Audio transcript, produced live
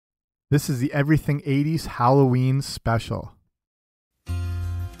This is the Everything 80s Halloween special.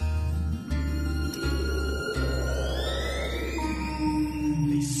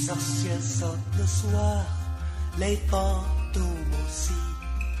 Les sorcières sortent le soir, les fantômes aussi.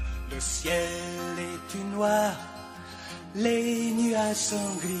 Le ciel est tout noir, les nuages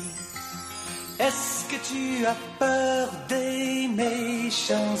sont gris. Est-ce que tu as peur des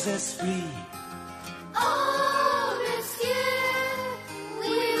méchants esprits? Oh, monsieur, oui,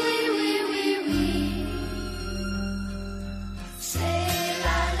 oui, oui, oui, oui. C'est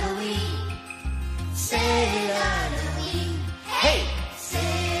l'Halloween, c'est l'Halloween. Hey! C'est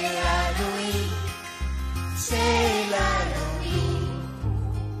l'Halloween, c'est l'Halloween.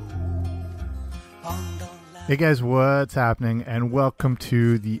 Hey guys, what's happening? And welcome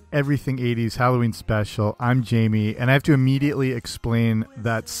to the Everything 80s Halloween special. I'm Jamie, and I have to immediately explain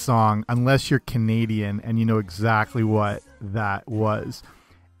that song unless you're Canadian and you know exactly what that was.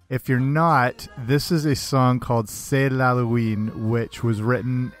 If you're not, this is a song called C'est l'Halloween, which was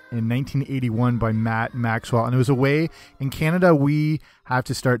written in 1981 by Matt Maxwell. And it was a way, in Canada, we have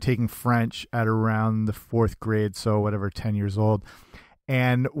to start taking French at around the 4th grade, so whatever, 10 years old.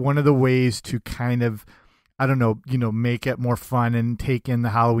 And one of the ways to kind of, I don't know, make it more fun and take in the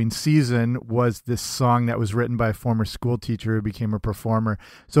Halloween season was this song that was written by a former school teacher who became a performer.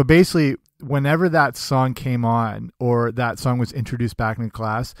 So basically, whenever that song came on or that song was introduced back in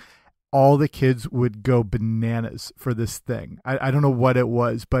class, all the kids would go bananas for this thing. I don't know what it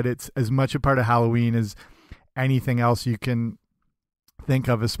was, but it's as much a part of Halloween as anything else you can think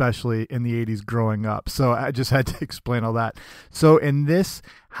of, especially in the 80s growing up. So I just had to explain all that. So in this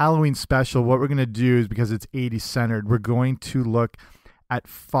Halloween special, what we're going to do is, because it's 80s centered, we're going to look at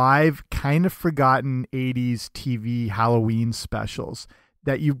 5 kind of forgotten 80s TV Halloween specials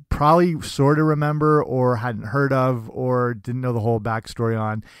that you probably sort of remember or hadn't heard of or didn't know the whole backstory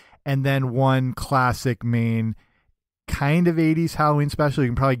on. And then one classic main kind of 80s Halloween special. You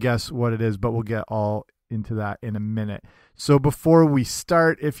can probably guess what it is, but we'll get all into that in a minute. So before we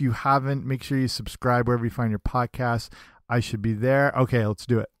start, if you haven't, make sure you subscribe wherever you find your podcasts. I should be there. Okay, let's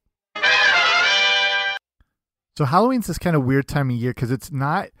do it. So Halloween's this kind of weird time of year because it's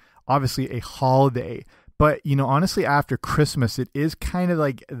not obviously a holiday, but honestly, after Christmas, it is kind of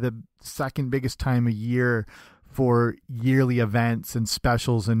like the second biggest time of year for yearly events and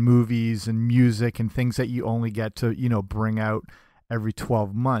specials and movies and music and things that you only get to, bring out every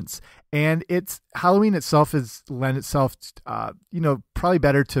 12 months. And Halloween itself has lent itself, probably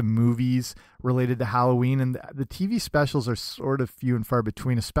better to movies related to Halloween. And the TV specials are sort of few and far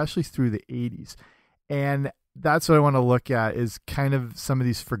between, especially through the 80s. And that's what I want to look at, is kind of some of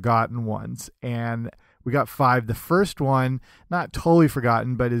these forgotten ones. And we got 5. The first one, not totally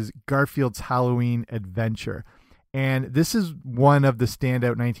forgotten, but is Garfield's Halloween Adventure. And this is one of the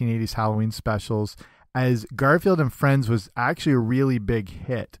standout 1980s Halloween specials, as Garfield and Friends was actually a really big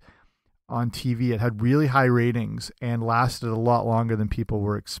hit on TV. It had really high ratings and lasted a lot longer than people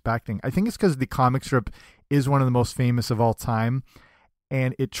were expecting. I think it's because the comic strip is one of the most famous of all time,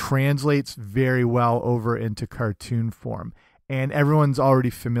 and it translates very well over into cartoon form. And everyone's already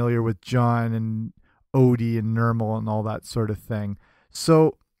familiar with John and Odie and Nermal and all that sort of thing.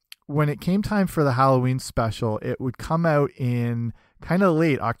 So when it came time for the Halloween special, it would come out in kind of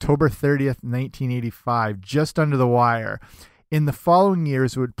late, October 30th, 1985, just under the wire. In the following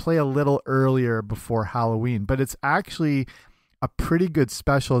years, it would play a little earlier before Halloween, but it's actually a pretty good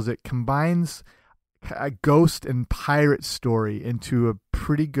special as it combines a ghost and pirate story into a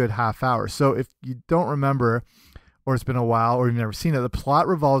pretty good half hour. So if you don't remember, or it's been a while, or you've never seen it, the plot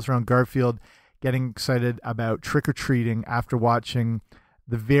revolves around Garfield getting excited about trick-or-treating after watching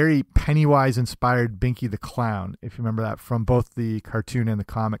the very Pennywise-inspired Binky the Clown, if you remember that, from both the cartoon and the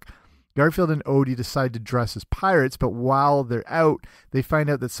comic. Garfield and Odie decide to dress as pirates, but while they're out, they find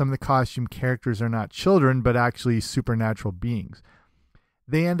out that some of the costume characters are not children, but actually supernatural beings.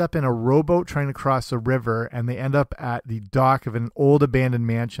 They end up in a rowboat trying to cross a river, and they end up at the dock of an old abandoned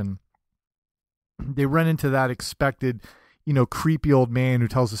mansion. They run into that expected, creepy old man who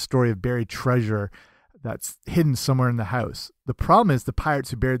tells the story of buried treasure that's hidden somewhere in the house. The problem is the pirates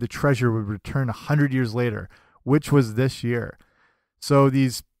who buried the treasure would return 100 years later, which was this year. So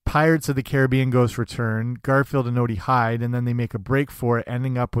these Pirates of the Caribbean ghosts return, Garfield and Odie hide, and then they make a break for it,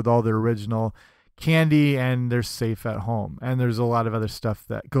 ending up with all their original candy, and they're safe at home. And there's a lot of other stuff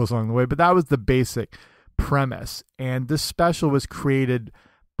that goes along the way, but that was the basic premise. And this special was created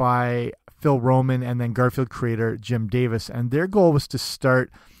by Phil Roman and then Garfield creator Jim Davis, and their goal was to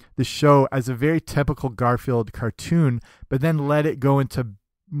start the show as a very typical Garfield cartoon, but then let it go into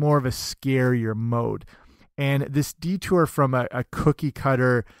more of a scarier mode. And this detour from a cookie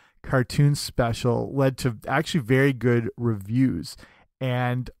cutter cartoon special led to actually very good reviews.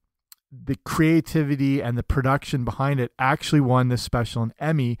 And the creativity and the production behind it actually won this special an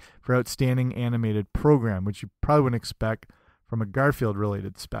Emmy for Outstanding Animated Program, which you probably wouldn't expect from a Garfield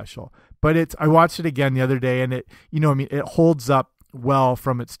related special. But I watched it again the other day, and it holds up well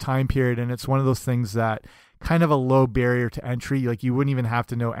from its time period, and it's one of those things that kind of a low barrier to entry. Like, you wouldn't even have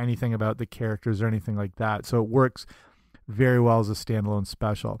to know anything about the characters or anything like that. So it works very well as a standalone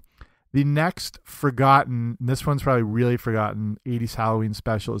special. The next forgotten, and this one's probably really forgotten, 80s Halloween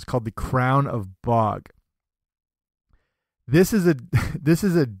special is called The Crown of Bog. This is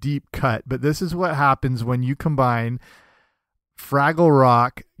a deep cut, but this is what happens when you combine Fraggle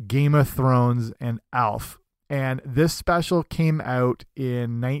Rock, Game of Thrones, and Alf. And this special came out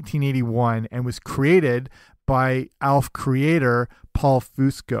in 1981 and was created by Alf creator Paul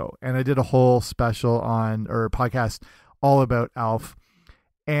Fusco. And I did a whole podcast all about Alf.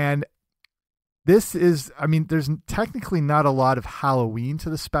 And this is, there's technically not a lot of Halloween to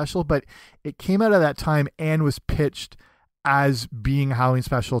the special, but it came out of that time and was pitched as being a Halloween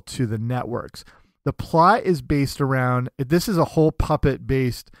special to the networks. The plot is based around, this is a whole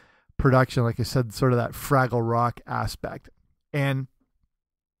puppet-based production, like I said, sort of that Fraggle Rock aspect. And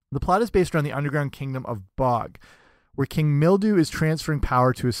the plot is based around the underground kingdom of Bog, where King Mildew is transferring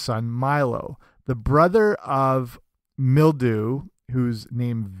power to his son Milo. The brother of Mildew, who's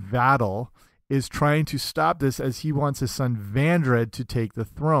named Vadal, is trying to stop this as he wants his son Vandred to take the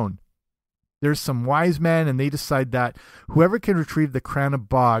throne. There's some wise men, and they decide that whoever can retrieve the crown of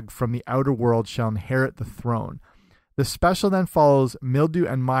Bog from the outer world shall inherit the throne. The special then follows Mildew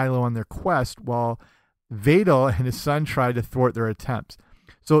and Milo on their quest, while Vadal and his son try to thwart their attempts.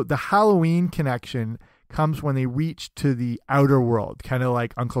 So the Halloween connection comes when they reach to the outer world, kind of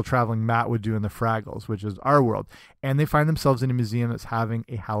like Uncle Traveling Matt would do in the Fraggles, which is our world, and they find themselves in a museum that's having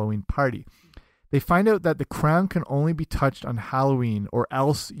a Halloween party. They find out that the crown can only be touched on Halloween, or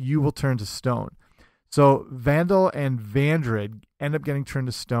else you will turn to stone. So Vandal and Vandred end up getting turned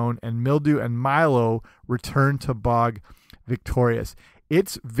to stone, and Mildew and Milo return to Bog victorious.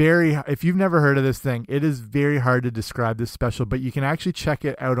 It's if you've never heard of this thing, it is very hard to describe this special, but you can actually check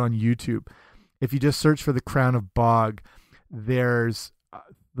it out on YouTube. If you just search for The Crown of Bog, there's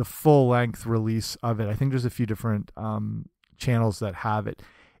the full-length release of it. I think there's a few different channels that have it.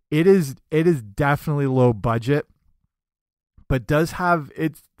 It is definitely low budget, but does have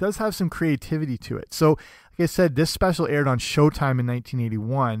some creativity to it. So, like I said, this special aired on Showtime in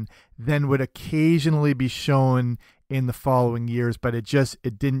 1981, then would occasionally be shown in the following years, but it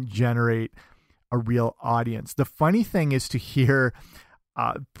didn't generate a real audience. The funny thing is to hear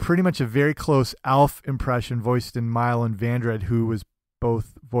pretty much a very close Alf impression voiced in Milo and Vandred, who was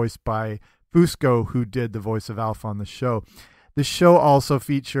both voiced by Fusco, who did the voice of Alf on the show. The show also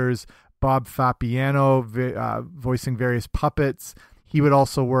features Bob Fapiano voicing various puppets. He would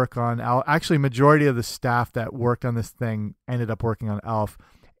also work on Alf. Actually, majority of the staff that worked on this thing ended up working on Alf.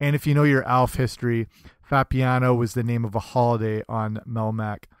 And if you know your Alf history, Fapiano was the name of a holiday on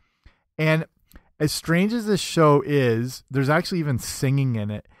Melmac. And as strange as this show is, there's actually even singing in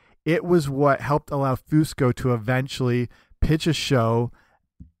it. It was what helped allow Fusco to eventually pitch a show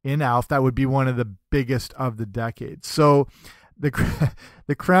in Alf that would be one of the biggest of the decade. So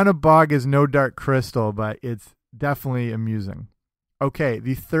the Crown of Bog is no Dark Crystal, but it's definitely amusing. Okay,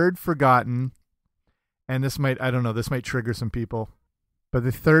 the third forgotten, and this might trigger some people, but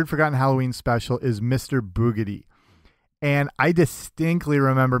the third forgotten Halloween special is Mr. Boogedy. And I distinctly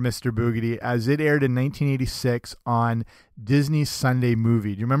remember Mr. Boogedy as it aired in 1986 on Disney's Sunday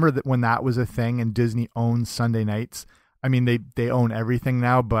Movie. Do you remember when that was a thing and Disney owned Sunday nights? I mean, they own everything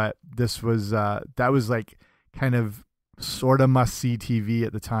now, but this was that was like kind of sort of must-see TV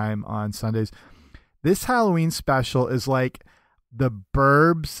at the time on Sundays. This Halloween special is like the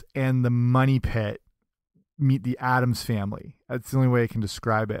Burbs and the Money Pit meet the Addams Family. That's the only way I can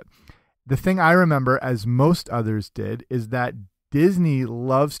describe it. The thing I remember, as most others did, is that Disney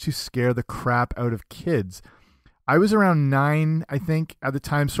loves to scare the crap out of kids. I was around 9, I think, at the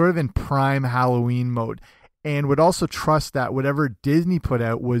time, sort of in prime Halloween mode, and would also trust that whatever Disney put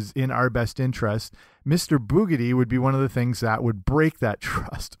out was in our best interest. Mr. Boogedy would be one of the things that would break that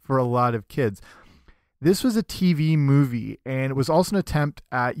trust for a lot of kids. This was a TV movie, and it was also an attempt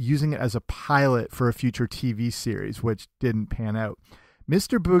at using it as a pilot for a future TV series, which didn't pan out.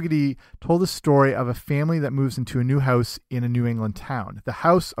 Mr. Boogedy told the story of a family that moves into a new house in a New England town. The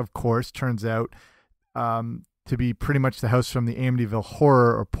house, of course, turns out to be pretty much the house from the Amityville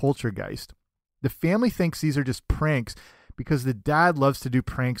Horror or Poltergeist. The family thinks these are just pranks because the dad loves to do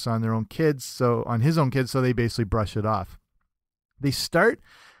pranks on his own kids, so they basically brush it off. They start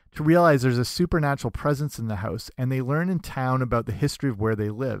to realize there's a supernatural presence in the house, and they learn in town about the history of where they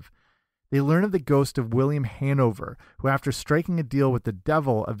live. They learn of the ghost of William Hanover, who after striking a deal with the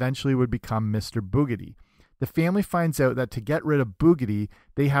devil eventually would become Mr. Boogedy. The family finds out that to get rid of Boogedy,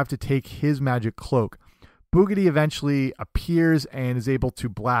 they have to take his magic cloak. Boogedy eventually appears and is able to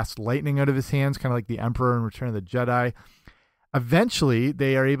blast lightning out of his hands, kind of like the Emperor in Return of the Jedi. Eventually,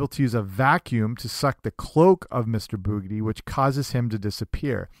 they are able to use a vacuum to suck the cloak of Mr. Boogedy, which causes him to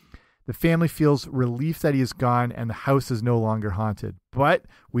disappear. The family feels relief that he is gone and the house is no longer haunted. But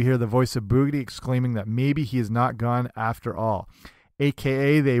we hear the voice of Boogedy exclaiming that maybe he is not gone after all,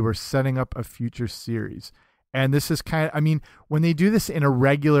 aka they were setting up a future series. And this is kind of, I mean, when they do this in a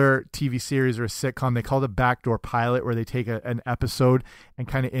regular TV series or a sitcom, they call it a backdoor pilot, where they take an episode and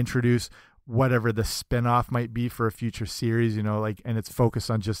kind of introduce whatever the spinoff might be for a future series, you know, like, and it's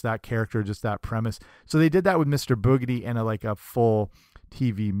focused on just that character, just that premise. So they did that with Mr. Boogedy in a full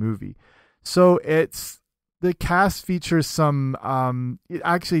TV movie. So the cast features some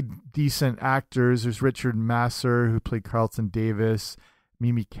actually decent actors. There's Richard Masur, who played Carlton Davis.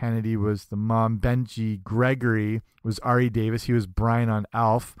 Mimi Kennedy was the mom. Benji Gregory was Ari Davis. He was Brian on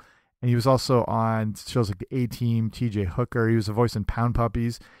Alf. And he was also on shows like The A-Team, TJ Hooker. He was a voice in Pound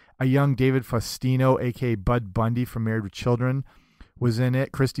Puppies. A young David Faustino, a.k.a. Bud Bundy from Married with Children, was in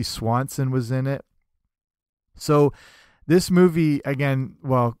it. Christy Swanson was in it. So this movie, again,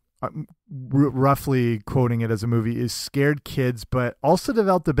 well, roughly quoting it as a movie, is scared kids, but also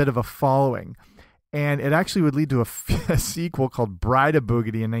developed a bit of a following. And it actually would lead to a sequel called Bride of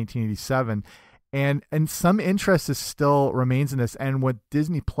Boogedy in 1987. And some interest still remains in this. And with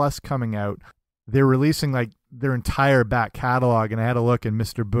Disney Plus coming out, they're releasing like their entire back catalog. And I had a look, and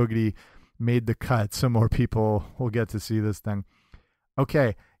Mr. Boogedy made the cut, so more people will get to see this thing.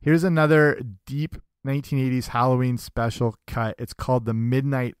 Okay, here's another deep 1980s Halloween special cut. It's called The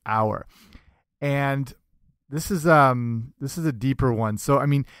Midnight Hour. And this is a deeper one. So, I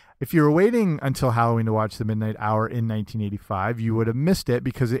mean, if you were waiting until Halloween to watch The Midnight Hour in 1985, you would have missed it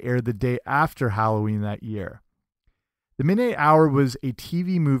because it aired the day after Halloween that year. The Midnight Hour was a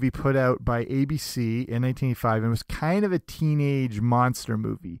TV movie put out by ABC in 1985 and was kind of a teenage monster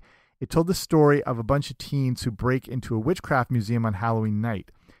movie. It told the story of a bunch of teens who break into a witchcraft museum on Halloween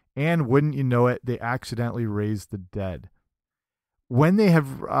night. And wouldn't you know it, they accidentally raised the dead. When they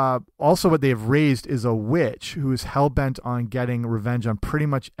have also what they have raised is a witch who is hell-bent on getting revenge on pretty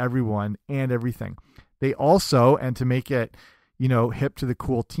much everyone and everything. They also, and to make it, you know, hip to the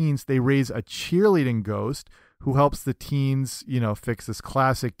cool teens, they raise a cheerleading ghost who helps the teens, you know, fix this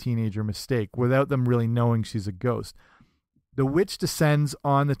classic teenager mistake without them really knowing she's a ghost. The witch descends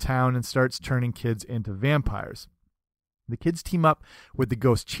on the town and starts turning kids into vampires. The kids team up with the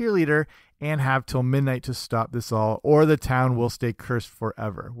ghost cheerleader and have till midnight to stop this all, or the town will stay cursed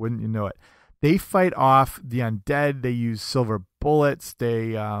forever. Wouldn't you know it? They fight off the undead. They use silver bullets.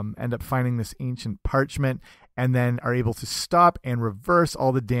 They end up finding this ancient parchment and then are able to stop and reverse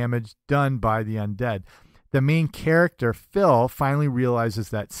all the damage done by the undead. The main character, Phil, finally realizes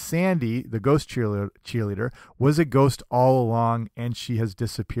that Sandy, the ghost cheerleader, was a ghost all along, and she has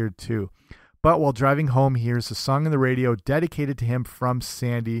disappeared too. But while driving home, he hears a song on the radio dedicated to him from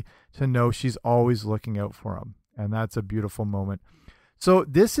Sandy to know she's always looking out for him. And that's a beautiful moment. So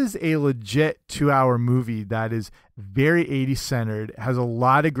this is a legit 2-hour movie that is very 80s centered, has a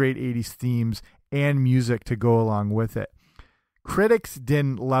lot of great 80s themes and music to go along with it. Critics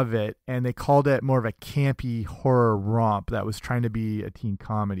didn't love it, and they called it more of a campy horror romp that was trying to be a teen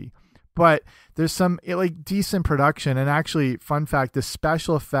comedy. But there's some like decent production, and actually, fun fact, the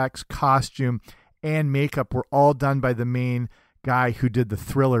special effects, costume, and makeup were all done by the main guy who did the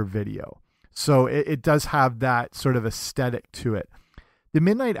Thriller video. So it does have that sort of aesthetic to it. The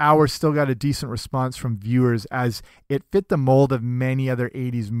Midnight Hour still got a decent response from viewers as it fit the mold of many other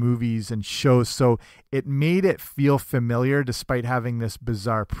 80s movies and shows, so it made it feel familiar despite having this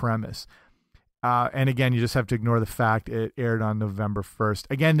bizarre premise. And again, you just have to ignore the fact it aired on November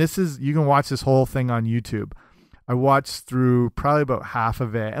 1st. Again, you can watch this whole thing on YouTube. I watched through probably about half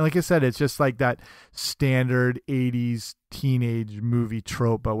of it. And like I said, it's just like that standard 80s teenage movie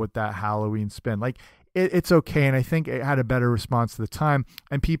trope, but with that Halloween spin. Like, it's okay, and I think it had a better response at the time.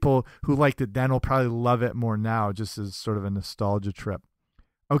 And people who liked it then will probably love it more now, just as sort of a nostalgia trip.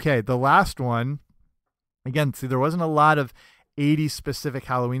 Okay, the last one. Again, see, there wasn't a lot of 80s specific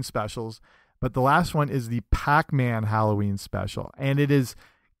Halloween specials, but the last one is the Pac-Man Halloween special, and it is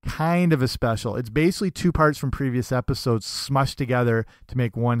kind of a special. It's basically 2 parts from previous episodes smushed together to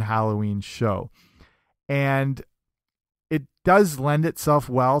make one Halloween show. And it does lend itself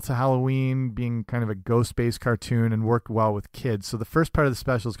well to Halloween being kind of a ghost-based cartoon and worked well with kids. So the first part of the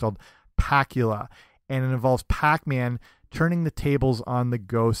special is called Pacula, and it involves Pac-Man turning the tables on the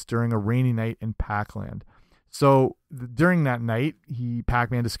ghosts during a rainy night in Pac-Land. So during that night,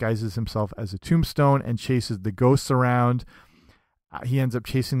 Pac-Man disguises himself as a tombstone and chases the ghosts around. He ends up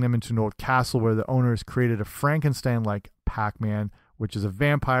chasing them into an old castle where the owners created a Frankenstein-like Pac-Man, which is a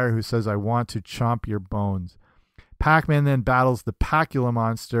vampire who says, "I want to chomp your bones." Pac-Man then battles the Pacula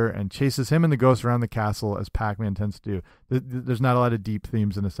monster and chases him and the ghosts around the castle, as Pac-Man tends to do. There's not a lot of deep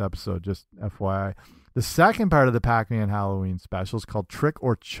themes in this episode, just FYI. The second part of the Pac-Man Halloween special is called Trick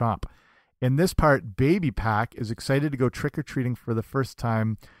or Chomp. In this part, Baby Pac is excited to go trick-or-treating for the first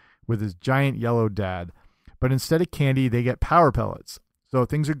time with his giant yellow dad. But instead of candy, they get power pellets. So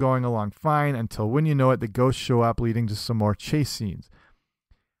things are going along fine until, when you know it, the ghosts show up, leading to some more chase scenes.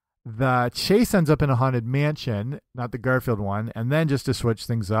 The chase ends up in a haunted mansion, not the Garfield one, and then just to switch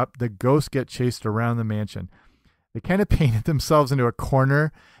things up, the ghosts get chased around the mansion. They kind of painted themselves into a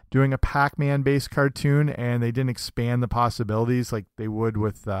corner doing a Pac-Man-based cartoon, and they didn't expand the possibilities like they would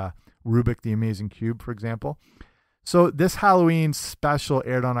with Rubik the Amazing Cube, for example. So this Halloween special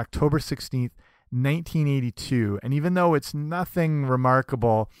aired on October 16th, 1982, and even though it's nothing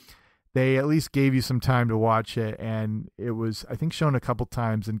remarkable, they at least gave you some time to watch it, and it was, I think, shown a couple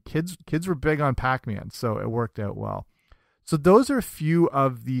times, and kids were big on Pac-Man, so it worked out well. So those are a few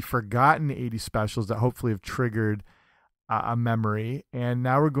of the forgotten 80s specials that hopefully have triggered a memory, and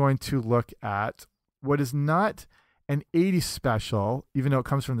now we're going to look at what is not an 80s special, even though it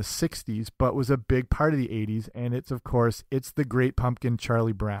comes from the 60s, but was a big part of the 80s, and it's, of course, it's The Great Pumpkin,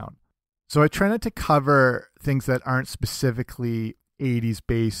 Charlie Brown. So I try not to cover things that aren't specifically 80s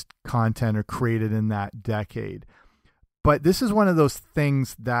based content or created in that decade. But this is one of those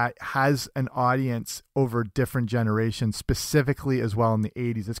things that has an audience over different generations, specifically as well in the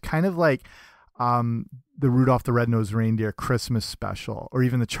 80s. It's kind of like the Rudolph the Red-Nosed Reindeer Christmas special, or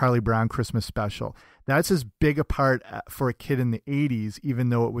even the Charlie Brown Christmas special. That's as big a part for a kid in the 80s, even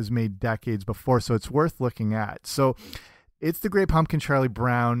though it was made decades before. So it's worth looking at. So it's The Great Pumpkin, Charlie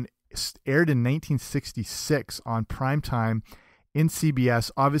Brown. Aired in 1966 on primetime in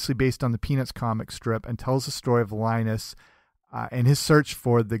CBS, obviously based on the Peanuts comic strip, and tells the story of Linus and his search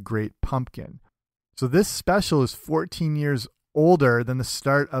for the Great Pumpkin. So this special is 14 years older than the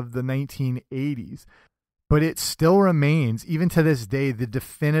start of the 1980s, but it still remains, even to this day, the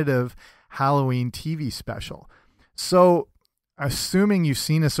definitive Halloween TV special. So assuming you've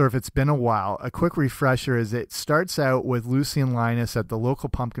seen this or if it's been a while, a quick refresher is it starts out with Lucy and Linus at the local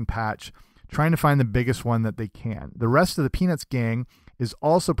pumpkin patch trying to find the biggest one that they can. The rest of the Peanuts gang is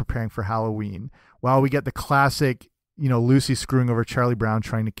also preparing for Halloween, while we get the classic, Lucy screwing over Charlie Brown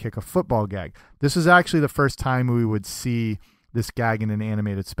trying to kick a football gag. This is actually the first time we would see this gag in an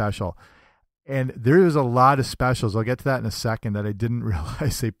animated special. And there is a lot of specials, I'll get to that in a second, that I didn't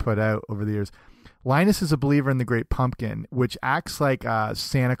realize they put out over the years. Linus is a believer in the Great Pumpkin, which acts like a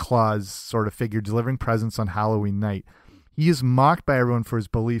Santa Claus sort of figure delivering presents on Halloween night. He is mocked by everyone for his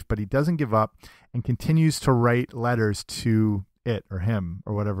belief, but he doesn't give up and continues to write letters to it or him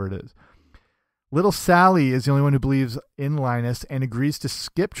or whatever it is. Little Sally is the only one who believes in Linus and agrees to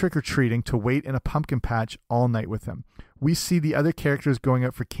skip trick-or-treating to wait in a pumpkin patch all night with him. We see the other characters going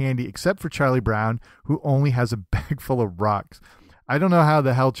out for candy except for Charlie Brown, who only has a bag full of rocks. I don't know how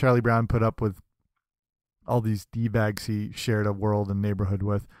the hell Charlie Brown put up with all these D-bags he shared a world and neighborhood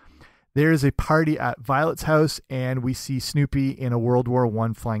with. There is a party at Violet's house, and we see Snoopy in a World War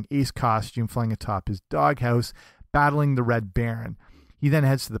I flying ace costume flying atop his doghouse, battling the Red Baron. He then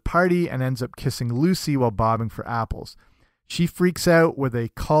heads to the party and ends up kissing Lucy while bobbing for apples. She freaks out with a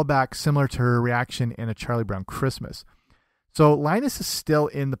callback similar to her reaction in A Charlie Brown Christmas. So Linus is still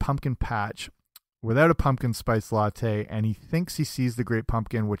in the pumpkin patch without a pumpkin spice latte, and he thinks he sees the Great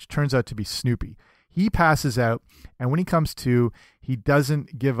Pumpkin, which turns out to be Snoopy. He passes out, and when he comes to, he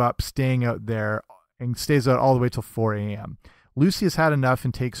doesn't give up staying out there and stays out all the way till 4 a.m. Lucy has had enough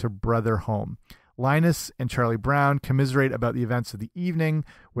and takes her brother home. Linus and Charlie Brown commiserate about the events of the evening,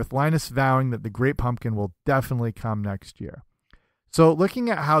 with Linus vowing that the Great Pumpkin will definitely come next year. So looking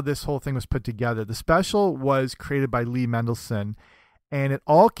at how this whole thing was put together, the special was created by Lee Mendelson, and it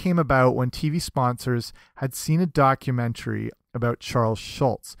all came about when TV sponsors had seen a documentary about Charles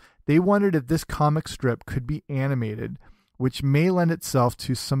Schulz. They wondered if this comic strip could be animated, which may lend itself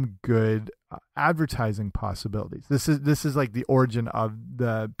to some good advertising possibilities. This is like the origin of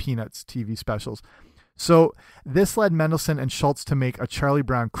the Peanuts TV specials. So this led Mendelson and Schulz to make A Charlie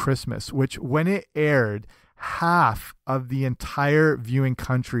Brown Christmas, which when it aired, half of the entire viewing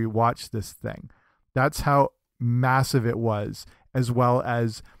country watched this thing. That's how massive it was, as well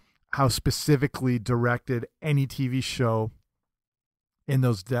as how specifically directed any TV show in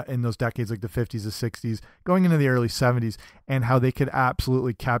those decades, like the 50s, the 60s, going into the early 70s, and how they could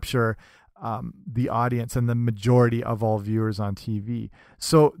absolutely capture the audience and the majority of all viewers on TV.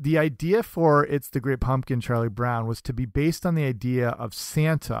 So the idea for It's the Great Pumpkin, Charlie Brown, was to be based on the idea of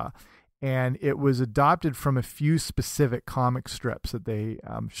Santa, and it was adopted from a few specific comic strips that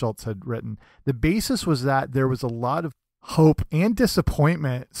Schulz had written. The basis was that there was a lot of hope and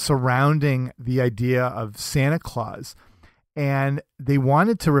disappointment surrounding the idea of Santa Claus, and they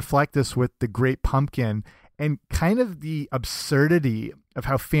wanted to reflect this with the Great Pumpkin and kind of the absurdity of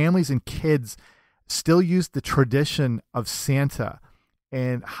how families and kids still use the tradition of Santa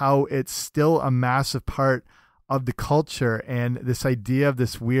and how it's still a massive part of the culture, and this idea of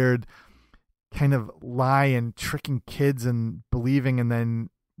this weird kind of lie and tricking kids and believing, and then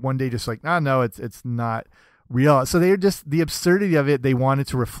one day just like, oh, no, it's not real. So they're just, the absurdity of it, they wanted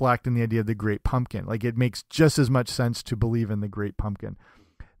to reflect in the idea of the Great Pumpkin. Like, it makes just as much sense to believe in the Great Pumpkin.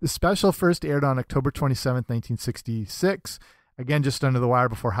 The special first aired on October 27th, 1966, again, just under the wire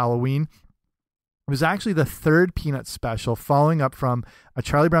before Halloween. It was actually the third Peanuts special, following up from A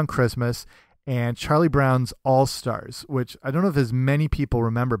Charlie Brown Christmas and Charlie Brown's All-Stars, which I don't know if as many people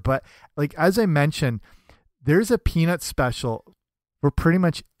remember, but like, as I mentioned, there's a Peanuts special for pretty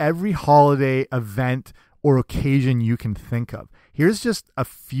much every holiday event or occasion you can think of. Here's just a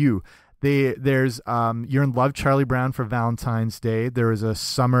few. There's You're in Love, Charlie Brown, for Valentine's Day. There was a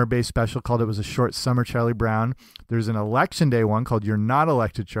summer-based special called It Was a Short Summer, Charlie Brown. There's an Election Day one called You're Not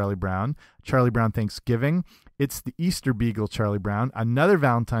Elected, Charlie Brown. Charlie Brown Thanksgiving. It's the Easter Beagle, Charlie Brown. Another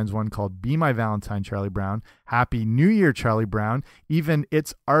Valentine's one called Be My Valentine, Charlie Brown. Happy New Year, Charlie Brown. Even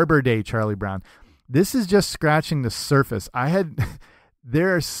It's Arbor Day, Charlie Brown. This is just scratching the surface.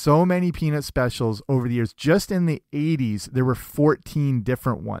 There are so many Peanut specials over the years. Just in the 80s, there were 14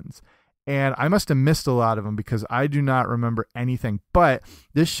 different ones. And I must have missed a lot of them because I do not remember anything. But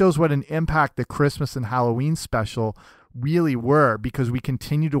this shows what an impact the Christmas and Halloween special really were, because we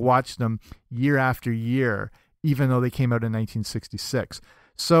continue to watch them year after year, even though they came out in 1966.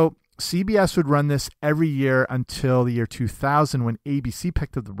 So CBS would run this every year until the year 2000, when ABC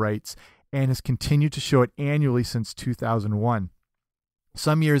picked up the rights and has continued to show it annually since 2001.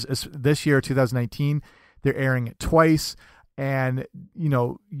 Some years, this year, 2019, they're airing it twice. And, you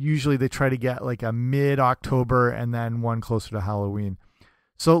know, usually they try to get like a mid-October and then one closer to Halloween.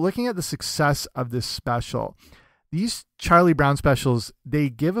 So looking at the success of this special, these Charlie Brown specials, they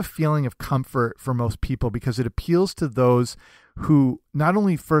give a feeling of comfort for most people because it appeals to those who not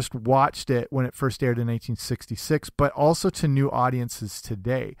only first watched it when it first aired in 1966, but also to new audiences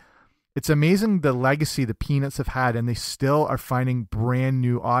today. It's amazing the legacy the Peanuts have had, and they still are finding brand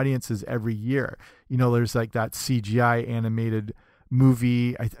new audiences every year. You know, there's like that CGI animated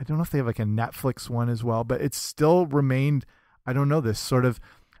movie. I don't know if they have like a Netflix one as well, but it's still remained, I don't know, this sort of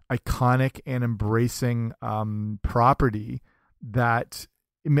iconic and embracing property that,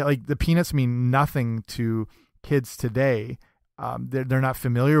 like, the Peanuts mean nothing to kids today. They're not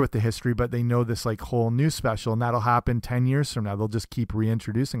familiar with the history, but they know this like whole new special, and that'll happen 10 years from now. They'll just keep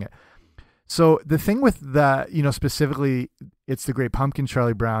reintroducing it. So the thing with the, you know, specifically It's the Great Pumpkin,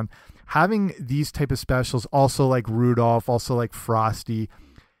 Charlie Brown, having these type of specials, also like Rudolph, also like Frosty,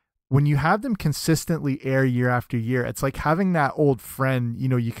 when you have them consistently air year after year, it's like having that old friend, you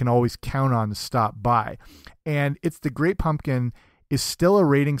know, you can always count on to stop by. And It's the Great Pumpkin is still a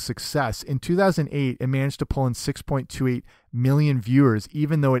rating success. In 2008, it managed to pull in 6.28 million viewers,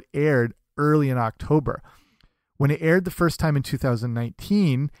 even though it aired early in October. When it aired the first time in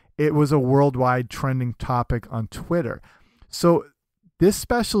 2019, it was a worldwide trending topic on Twitter. So this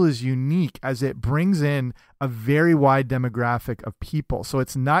special is unique as it brings in a very wide demographic of people. So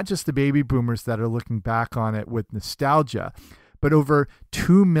it's not just the baby boomers that are looking back on it with nostalgia, but over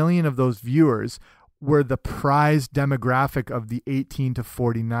 2 million of those viewers were the prized demographic of the 18 to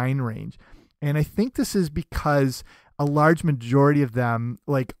 49 range. And I think this is because a large majority of them,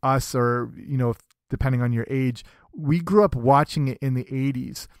 like us, or, you know, depending on your age, we grew up watching it in the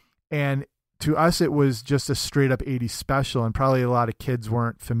 80s. And to us, it was just a straight up 80s special. And probably a lot of kids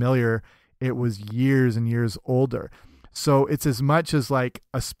weren't familiar. It was years and years older. So it's as much as like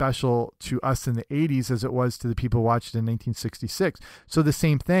a special to us in the 80s as it was to the people who watched it in 1966. So the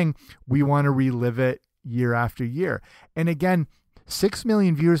same thing, we want to relive it year after year. And again, 6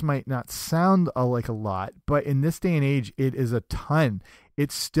 million viewers might not sound like a lot, but in this day and age, it is a ton.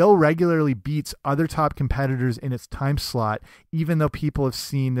 It still regularly beats other top competitors in its time slot, even though people have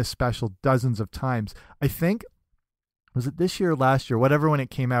seen this special dozens of times. I think was it this year or last year, whatever, when it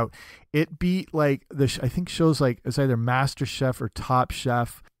came out, it beat like I think shows like it's either Master Chef or Top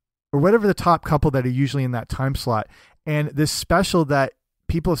Chef or whatever the top couple that are usually in that time slot. And this special that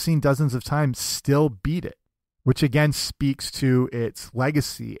people have seen dozens of times still beat it, which again speaks to its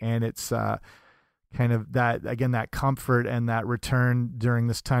legacy and its kind of that, again, that comfort and that return during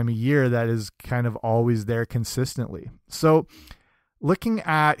this time of year that is kind of always there consistently. So looking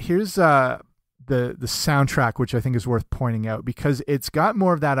at, here's the soundtrack, which I think is worth pointing out because it's got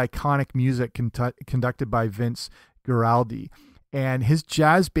more of that iconic music conducted by Vince Guaraldi. And his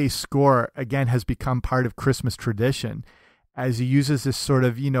jazz-based score, again, has become part of Christmas tradition as he uses this sort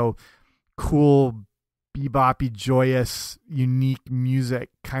of, cool, beboppy, joyous, unique music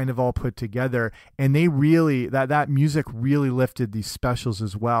kind of all put together. And they really, that music really lifted these specials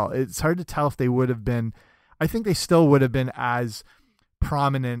as well. It's hard to tell if they would have been, I think they still would have been as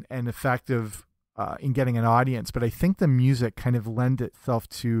prominent and effective in getting an audience, but I think the music kind of lent itself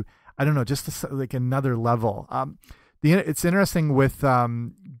to, I don't know, just like another level. It's interesting with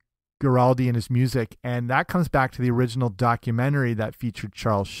Guaraldi and his music, and that comes back to the original documentary that featured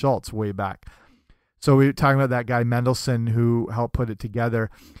Charles Schultz way back. So we were talking about that guy Mendelssohn who helped put it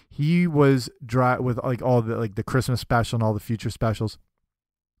together. He was with like all the the Christmas special and all the future specials.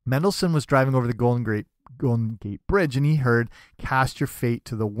 Mendelssohn was driving over the Golden Gate Bridge, and he heard "Cast Your Fate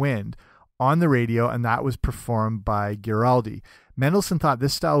to the Wind" on the radio, and that was performed by Guaraldi. Mendelssohn thought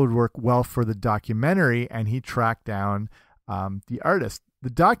this style would work well for the documentary, and he tracked down the artist. The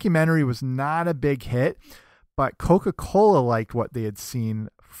documentary was not a big hit, but Coca-Cola liked what they had seen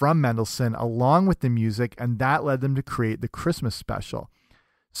from Mendelssohn along with the music, and that led them to create the Christmas special.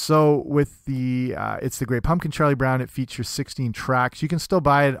 So with it's the Great Pumpkin, Charlie Brown. It features 16 tracks. You can still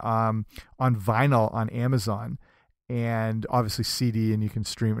buy it on vinyl on Amazon, and obviously CD, and you can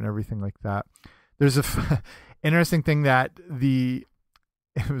stream it and everything like that. There's a interesting thing that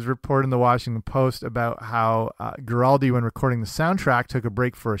it was reported in the Washington Post about how Guaraldi, when recording the soundtrack, took a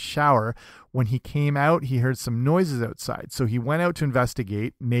break for a shower. When he came out, he heard some noises outside. So he went out to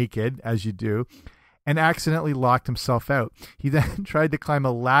investigate, naked, as you do, and accidentally locked himself out. He then tried to climb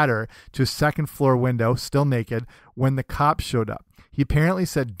a ladder to a second-floor window, still naked, when the cops showed up. He apparently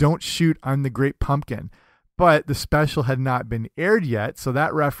said, "Don't shoot, I'm the Great Pumpkin." But the special had not been aired yet, so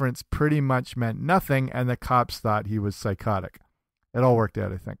that reference pretty much meant nothing, and the cops thought he was psychotic. It all worked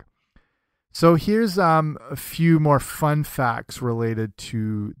out, I think. So here's a few more fun facts related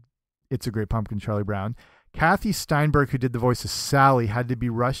to It's a Great Pumpkin, Charlie Brown. Kathy Steinberg, who did the voice of Sally, had to be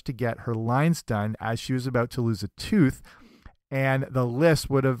rushed to get her lines done as she was about to lose a tooth, and the lisp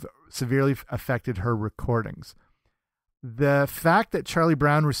would have severely affected her recordings. The fact that Charlie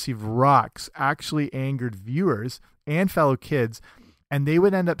Brown received rocks actually angered viewers and fellow kids, and they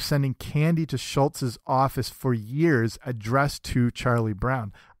would end up sending candy to Schultz's office for years addressed to Charlie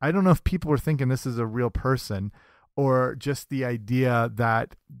Brown. I don't know if people were thinking this is a real person or just the idea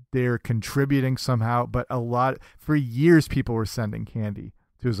that they're contributing somehow, but for years people were sending candy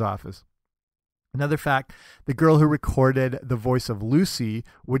to his office. Another fact, the girl who recorded the voice of Lucy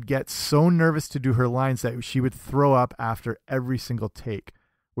would get so nervous to do her lines that she would throw up after every single take,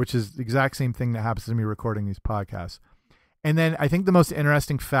 which is the exact same thing that happens to me recording these podcasts. And then I think the most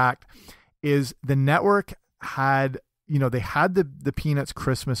interesting fact is the network had, they had the Peanuts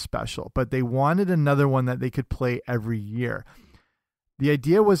Christmas special, but they wanted another one that they could play every year. The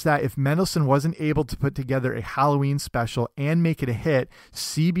idea was that if Mendelssohn wasn't able to put together a Halloween special and make it a hit,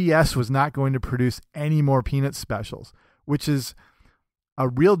 CBS was not going to produce any more Peanuts specials, which is a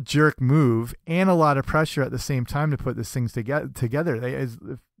real jerk move and a lot of pressure at the same time to put these things together. They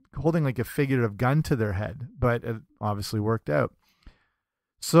holding like a figurative gun to their head, but it obviously worked out.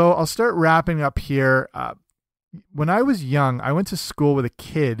 So I'll start wrapping up here. When I was young, I went to school with a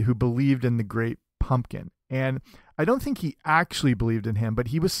kid who believed in the Great Pumpkin, and I don't think he actually believed in him, but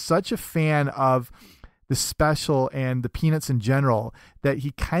he was such a fan of the special and the Peanuts in general that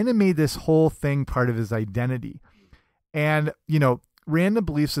he kind of made this whole thing part of his identity. And, random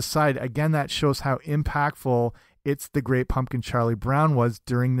beliefs aside, again, that shows how impactful It's the Great Pumpkin, Charlie Brown was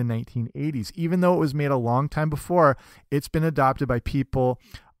during the 1980s. Even though it was made a long time before, it's been adopted by people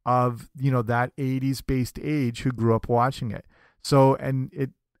of, that 80s based age who grew up watching it. So, and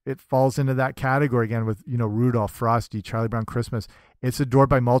it falls into that category again with, Rudolph, Frosty, Charlie Brown Christmas. It's adored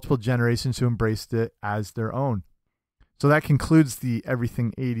by multiple generations who embraced it as their own. So that concludes the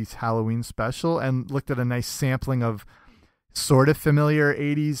Everything 80s Halloween special, and looked at a nice sampling of sort of familiar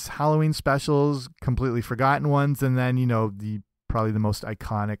 80s Halloween specials, completely forgotten ones, and then, probably the most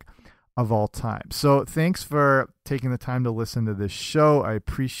iconic of all time. So thanks for taking the time to listen to this show. I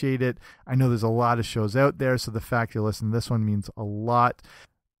appreciate it. I know there's a lot of shows out there, so the fact you're listening to this one means a lot.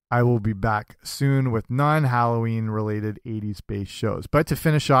 I will be back soon with non-Halloween related 80s based shows. But to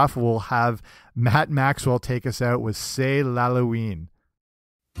finish off, we'll have Matt Maxwell take us out with C'est l'Halloween.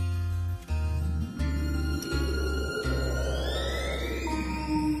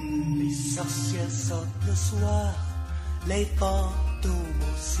 Les sorcières sortent le soir, les fantômes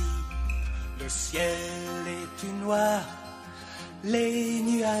aussi. Le ciel est tout noir, les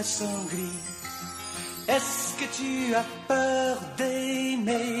nuages sont gris. Est-ce que tu as peur des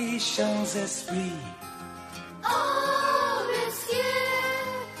méchants esprits? Oh, monsieur,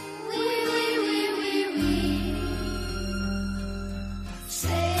 oui, oui, oui, oui, oui.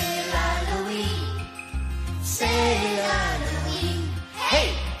 C'est l'Halloween, c'est l'Halloween. Hey!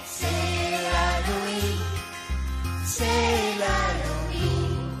 C'est l'Halloween, c'est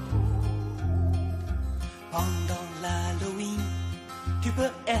l'Halloween. Pendant l'Halloween, tu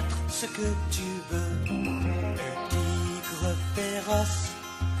peux être ce que tu veux. Un tigre féroce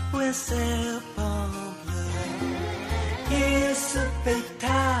ou un serpent bleu. Il se fait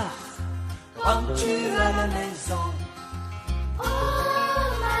tard, rentres-tu à la maison? Oh,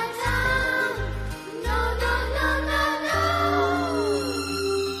 madame, non, non, non, non, non.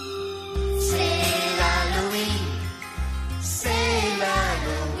 C'est l'Halloween, c'est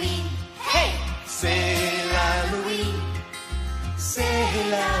l'Halloween. Hey! C'est l'Halloween, c'est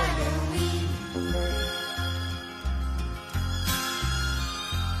l'Halloween.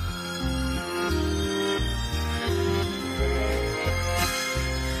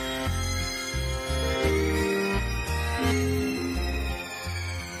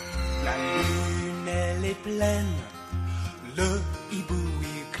 La lune, elle est pleine, le hibou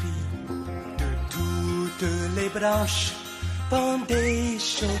il crie. De toutes les branches pendent des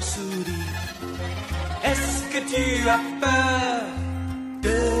chauves-souris. Est-ce que tu as peur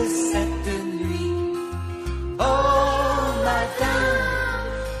de cette nuit? Oh, madame,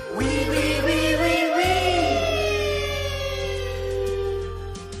 oui, oui, oui, oui, oui.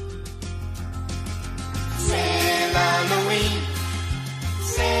 C'est l'Halloween,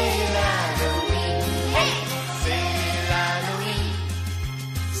 c'est l'Halloween. Hey! C'est l'Halloween,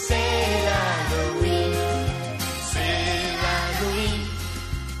 c'est l'Halloween. C'est l'Halloween,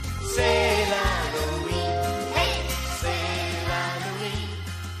 c'est l'Halloween. Hey! C'est l'Halloween,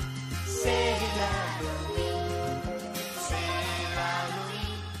 c'est l'Halloween. C'est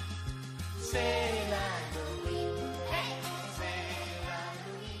l'Halloween, c'est